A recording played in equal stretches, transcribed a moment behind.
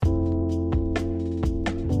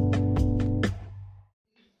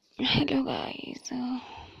Hello guys,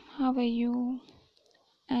 how are you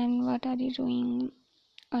and what are you doing?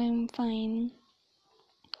 I'm fine.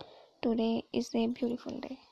 Today is a beautiful day.